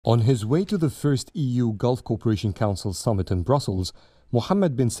On his way to the first EU Gulf Cooperation Council summit in Brussels,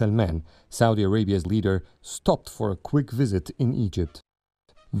 Mohamed Bin Salman, Saudi Arabia's leader, stopped for a quick visit in Egypt.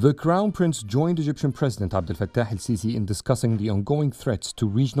 The Crown Prince joined Egyptian President Abdel Fattah el-Sisi in discussing the ongoing threats to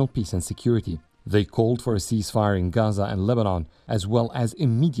regional peace and security. They called for a ceasefire in Gaza and Lebanon, as well as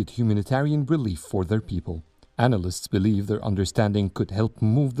immediate humanitarian relief for their people. Analysts believe their understanding could help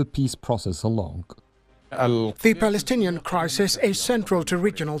move the peace process along. The Palestinian crisis is central to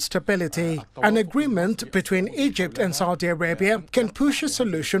regional stability. An agreement between Egypt and Saudi Arabia can push a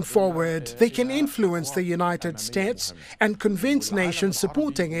solution forward. They can influence the United States and convince nations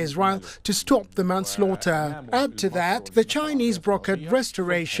supporting Israel to stop the manslaughter. Add to that, the Chinese brokered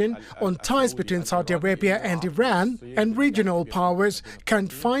restoration on ties between Saudi Arabia and Iran, and regional powers can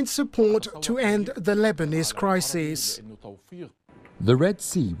find support to end the Lebanese crisis. The Red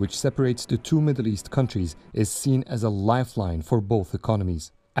Sea, which separates the two Middle East countries, is seen as a lifeline for both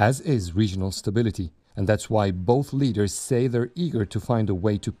economies, as is regional stability. And that's why both leaders say they're eager to find a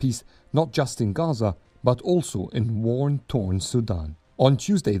way to peace, not just in Gaza, but also in war-torn Sudan. On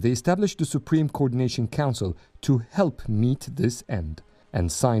Tuesday, they established the Supreme Coordination Council to help meet this end,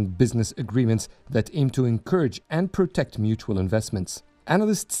 and signed business agreements that aim to encourage and protect mutual investments.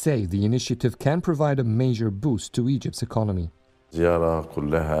 Analysts say the initiative can provide a major boost to Egypt's economy.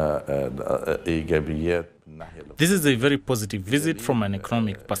 This is a very positive visit from an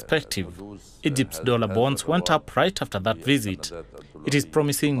economic perspective. Egypt's dollar bonds went up right after that visit. It is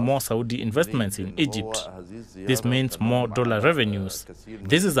promising more Saudi investments in Egypt. This means more dollar revenues.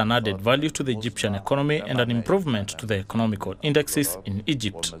 This is an added value to the Egyptian economy and an improvement to the economical indexes in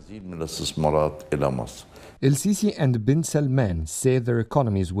Egypt. El-Sisi and Bin Salman say their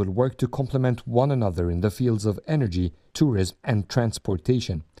economies will work to complement one another in the fields of energy, tourism and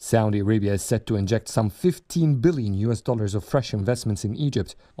transportation. Saudi Arabia is set to inject some $15 billion of fresh investments in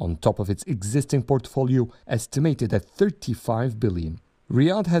Egypt, on top of its existing portfolio estimated at $35 billion.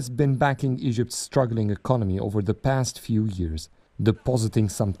 Riyadh has been backing Egypt's struggling economy over the past few years, depositing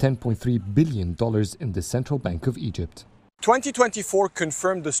some $10.3 billion in the Central Bank of Egypt. 2024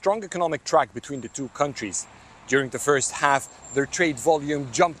 confirmed the strong economic track between the two countries. During the first half, their trade volume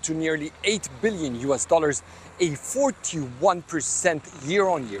jumped to nearly $8 billion, a 41%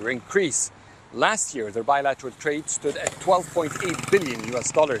 year-on-year increase. Last year, their bilateral trade stood at $12.8 billion.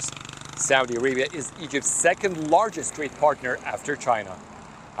 Saudi Arabia is Egypt's second largest trade partner after China.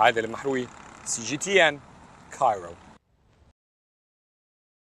 Adel Mahroui, CGTN, Cairo.